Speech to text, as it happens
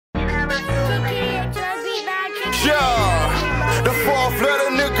Yeah, the fourth letter,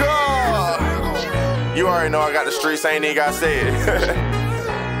 nigga. You already know I got the streets, I ain't even gotta say it.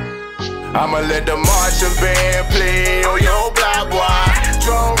 I'ma let the marching band play on your block, boy.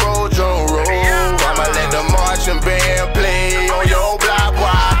 Drum roll, drum roll. I'ma let the marching band play on your block,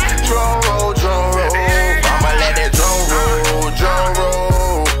 boy. Drum roll, drum roll. I'ma let that drum roll, drum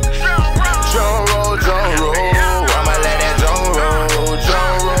roll. Drum roll, drum roll. I'ma let that drum roll,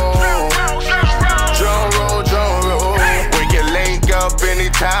 drum roll. Drum roll, drum roll. We can link up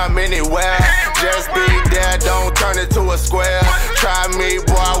anytime, anywhere. Just be there, don't turn it to a square. Try me,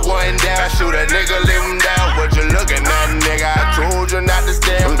 boy, one down. Shoot a nigga, leave him down. What you looking at, nigga? I told you not to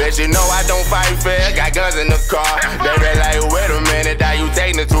stare. Bet you know I don't fight fair. Got guns in the car. They be like, wait a minute, that you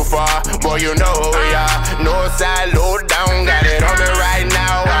taking it too far. Boy, you know who we are. North side, low down. Got it on me right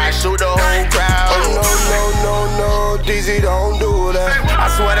now. I shoot the whole crowd. Oh, no, Deezy, don't do that. I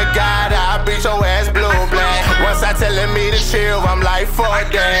swear to God, I'll beat your ass blue black. Once I telling me to chill, I'm like, fuck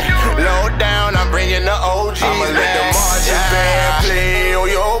that. Low down, I'm bringing the OGs. I'ma let the marching band play on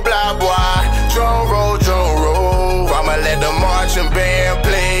your block, boy. Drum roll, drum roll. I'ma let the marching band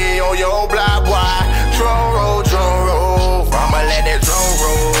play on your block, boy. Drum roll, drum roll. I'ma let that drum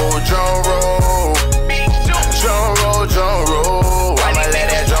roll, drum roll. Drum roll, drum roll. I'ma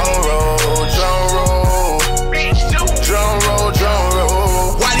let that drum roll, drum roll. Drum roll, drum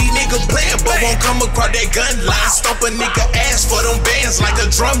roll. Why these niggas playin' but won't come across that gun line? Stomp a nigga ass for them bands like a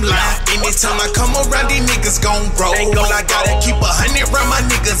drum line. Anytime I come around, these niggas gon' roll. I gotta keep 100 round my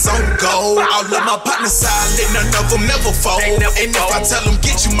niggas on go. All of my partners solid, none of them never fold. And if I tell them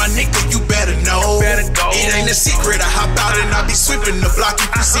get you my nigga, you better know. It ain't a secret, I hop out and I be sweeping the block.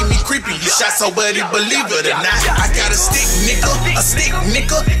 If you see me creeping, you shot somebody, believe it or not. I got a stick nigga.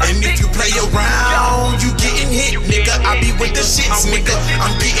 And if you play around, you getting hit, nigga. I be with the shits, nigga.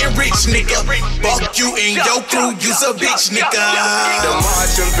 I'm getting rich, nigga. Fuck you and your crew, you's a bitch, nigga. The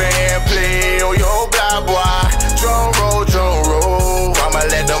marching band play on your block, boy. Drum roll, drum roll.